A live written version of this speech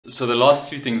So the last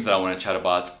two things that I want to chat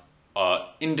about are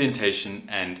indentation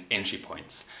and entry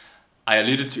points. I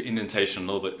alluded to indentation a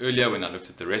little bit earlier when I looked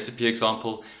at the recipe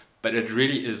example, but it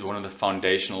really is one of the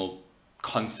foundational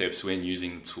concepts when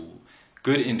using the tool.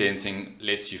 Good indenting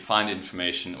lets you find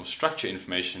information or structure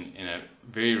information in a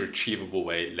very retrievable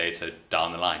way later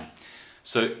down the line.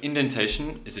 So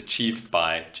indentation is achieved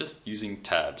by just using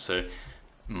tabs. So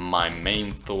my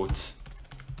main thought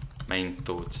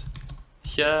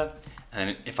here,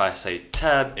 and if I say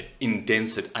tab, it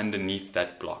indents it underneath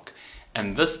that block.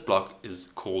 And this block is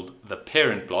called the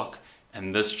parent block,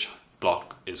 and this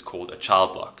block is called a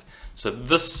child block. So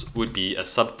this would be a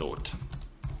subthought.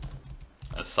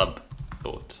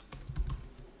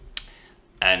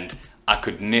 And I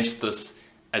could nest this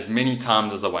as many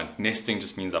times as I want. Nesting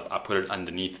just means I put it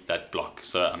underneath that block.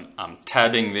 So I'm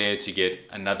tabbing there to get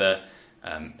another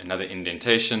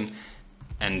indentation,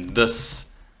 and this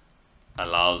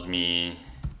allows me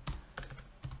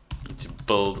to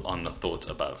build on the thought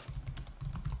above.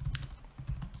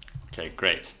 Okay,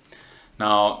 great.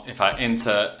 Now, if I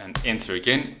enter and enter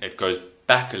again, it goes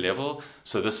back a level.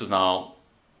 So this is now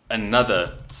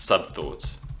another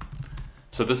subthought.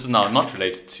 So this is now not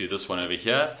related to this one over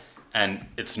here, and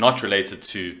it's not related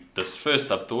to this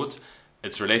first subthought.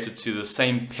 It's related to the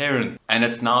same parent, and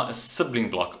it's now a sibling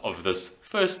block of this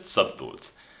first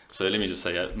subthought. So let me just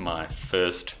say my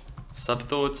first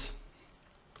subthought.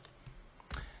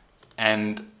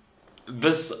 And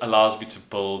this allows me to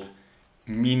build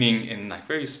meaning in like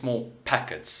very small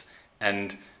packets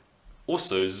and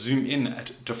also zoom in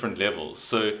at different levels.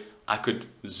 So I could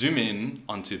zoom in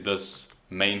onto this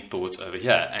main thought over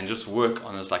here and just work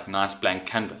on this like nice blank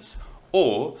canvas.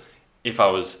 Or if I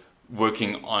was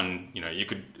working on, you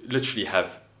could literally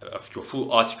have your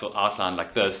full article outlined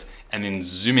like this and then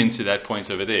zoom into that point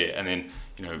over there and then,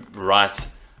 write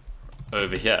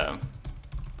over here.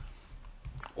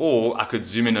 Or I could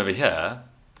zoom in over here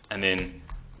and then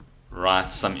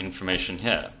write some information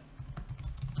here.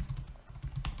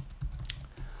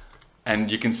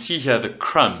 And you can see here the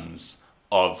crumbs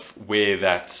of where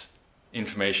that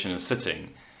information is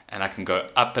sitting. And I can go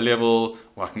up a level,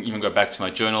 or I can even go back to my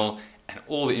journal, and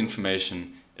all the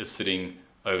information is sitting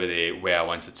over there where I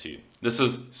want it to. This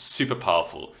is super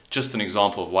powerful. Just an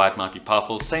example of why it might be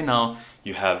powerful. Say now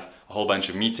you have a whole bunch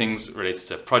of meetings related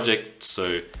to a project.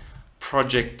 So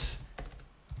project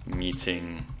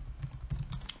meeting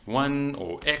 1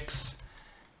 or X,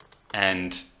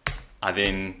 and I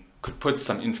then could put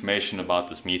some information about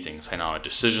this meeting. Say now a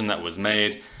decision that was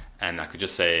made, and I could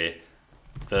just say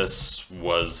this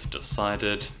was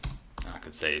decided. I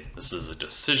could say this is a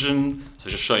decision. So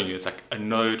just showing you it's like a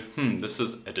node. This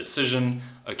is a decision.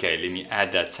 Okay, let me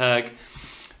add that tag.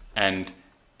 And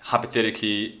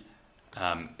hypothetically,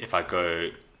 if I go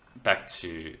back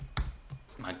to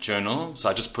my journal, so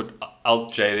I just put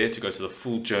Alt J there to go to the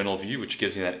full journal view, which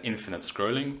gives me that infinite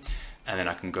scrolling. And then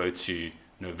I can go to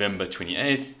November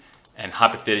 28th. And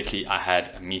hypothetically, I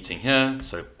had a meeting here.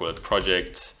 So with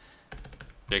project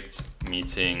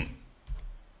meeting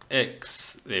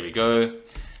X, there we go.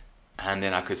 And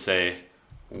then I could say,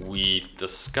 we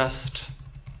discussed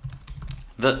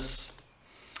this.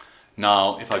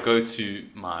 Now, if I go to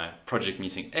my project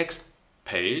meeting X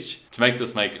page, to make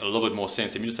this make a little bit more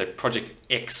sense, let me just say project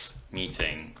X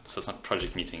meeting. So it's not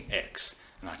project meeting X.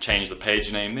 And I change the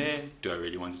page name there. Do I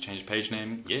really want to change the page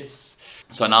name? Yes.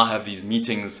 So I now have these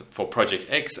meetings for project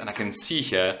X, and I can see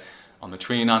here on the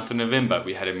 29th of November,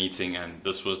 we had a meeting and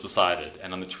this was decided.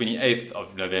 And on the 28th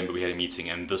of November, we had a meeting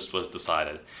and this was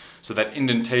decided. So that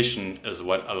indentation is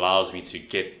what allows me to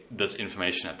get this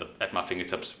information at my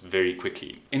fingertips very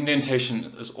quickly.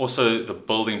 Indentation is also the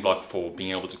building block for being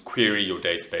able to query your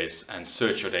database and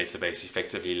search your database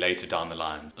effectively later down the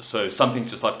line. So something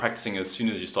to start practicing as soon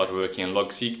as you start working in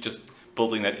Logseq, just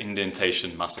building that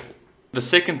indentation muscle. The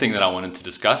second thing that I wanted to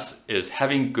discuss is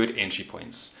having good entry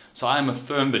points. So I'm a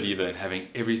firm believer in having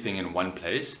everything in one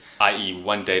place, i.e.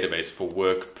 one database for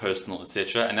work, personal,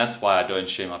 etc. And that's why I don't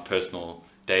share my personal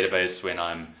database when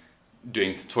I'm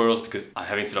doing tutorials, because I'm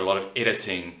having to do a lot of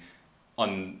editing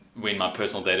on when my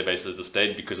personal database is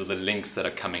displayed because of the links that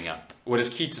are coming up. What is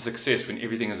key to success when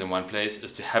everything is in one place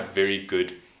is to have very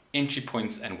good entry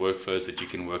points and workflows that you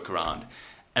can work around.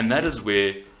 And that is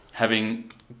where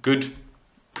having good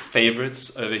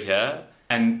favorites over here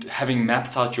and having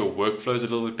mapped out your workflows a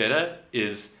little bit better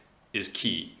is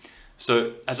key.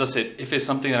 So as I said, if there's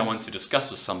something that I want to discuss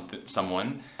with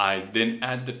someone, I then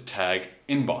add the tag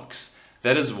inbox.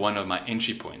 That is one of my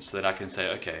entry points so that I can say,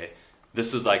 okay,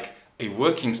 this is like a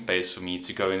working space for me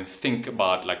to go and think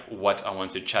about like what I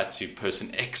want to chat to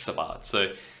person X about.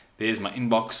 So there's my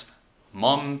inbox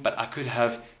mom, but I could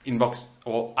have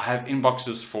I have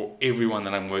inboxes for everyone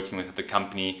that I'm working with at the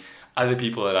company, other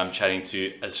people that I'm chatting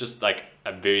to. It's just like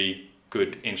a very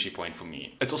good entry point for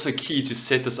me. It's also key to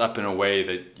set this up in a way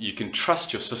that you can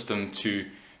trust your system to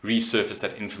resurface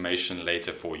that information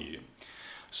later for you.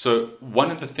 So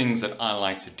one of the things that I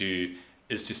like to do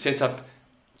is to set up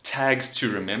tags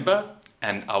to remember,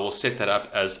 and I will set that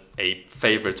up as a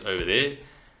favorite over there,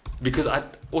 because I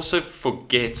also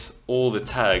forget all the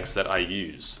tags that I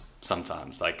use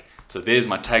sometimes. So there's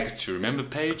my tags to remember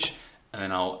page, and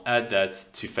then I'll add that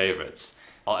to favorites.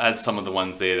 I'll add some of the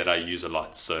ones there that I use a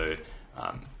lot. So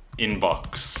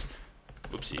inbox,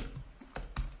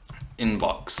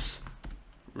 inbox,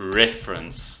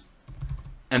 reference,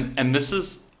 and this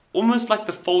is almost like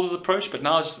the folders approach, but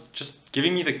now it's just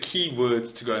giving me the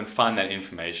keywords to go and find that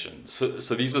information. So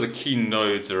these are the key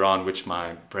nodes around which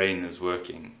my brain is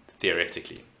working,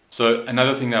 theoretically. So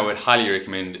another thing that I would highly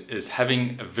recommend is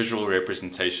having a visual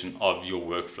representation of your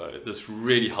workflow. This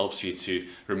really helps you to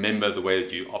remember the way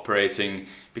that you're operating,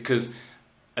 because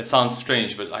it sounds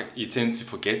strange, but you tend to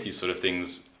forget these sort of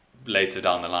things later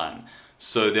down the line.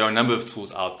 So there are a number of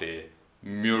tools out there,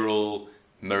 Mural,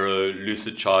 Miro,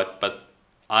 Lucidchart, but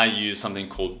I use something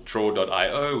called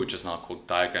draw.io, which is now called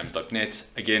diagrams.net.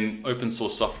 Again, open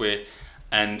source software.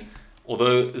 And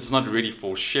although it's not ready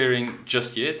for sharing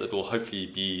just yet, it will hopefully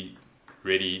be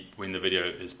ready when the video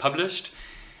is published.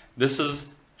 This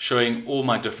is showing all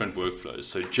my different workflows.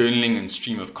 So journaling and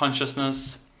stream of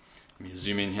consciousness. Let me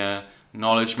zoom in here.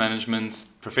 Knowledge management,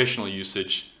 professional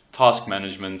usage, task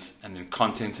management, and then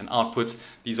content and output.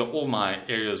 These are all my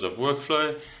areas of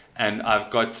workflow. And I've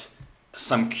got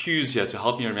some cues here to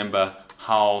help me remember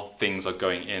how things are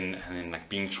going in and then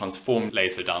being transformed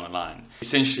later down the line.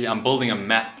 Essentially, I'm building a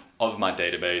map of my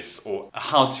database, or a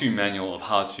how-to manual of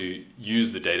how to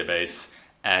use the database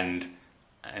and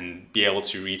be able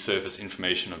to resurface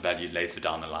information of value later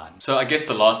down the line. So I guess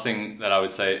the last thing that I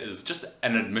would say is just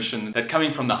an admission that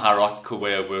coming from the hierarchical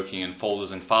way of working in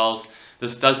folders and files,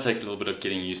 this does take a little bit of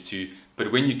getting used to,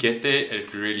 but when you get there,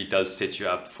 it really does set you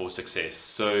up for success.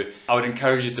 So I would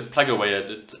encourage you to plug away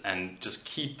at it and just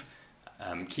keep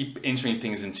entering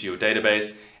things into your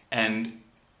database, and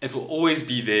it will always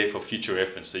be there for future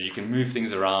reference. So you can move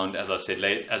things around, as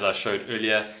I showed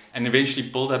earlier, and eventually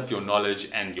build up your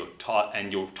knowledge and your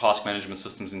task management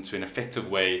systems into an effective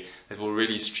way that will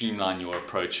really streamline your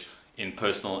approach in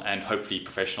personal and hopefully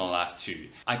professional life too.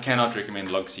 I cannot recommend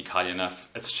Logseq highly enough.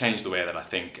 It's changed the way that I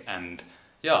think, and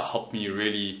yeah, helped me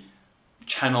really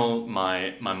channel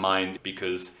my mind,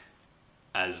 because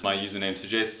as my username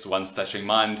suggests, one stuttering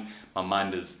mind, my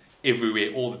mind is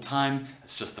everywhere all the time.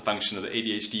 It's just the function of the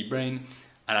ADHD brain.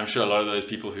 And I'm sure a lot of those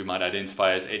people who might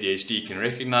identify as ADHD can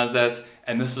recognize that.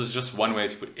 And this is just one way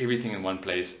to put everything in one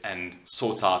place and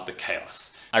sort out the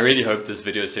chaos. I really hope this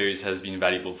video series has been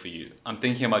valuable for you. I'm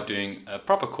thinking about doing a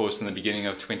proper course in the beginning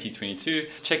of 2022.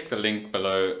 Check the link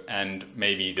below and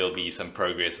maybe there'll be some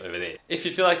progress over there. If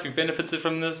you feel like you've benefited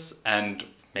from this, and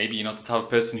maybe you're not the type of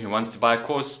person who wants to buy a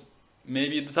course,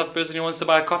 maybe you're the type of person who wants to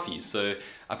buy a coffee. So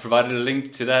I provided a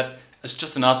link to that. It's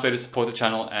just a nice way to support the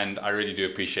channel, and I really do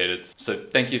appreciate it. So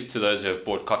thank you to those who have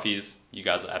bought coffees. You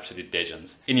guys are absolute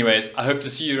legends. Anyways, I hope to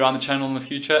see you around the channel in the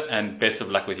future, and best of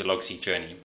luck with your Logseq journey.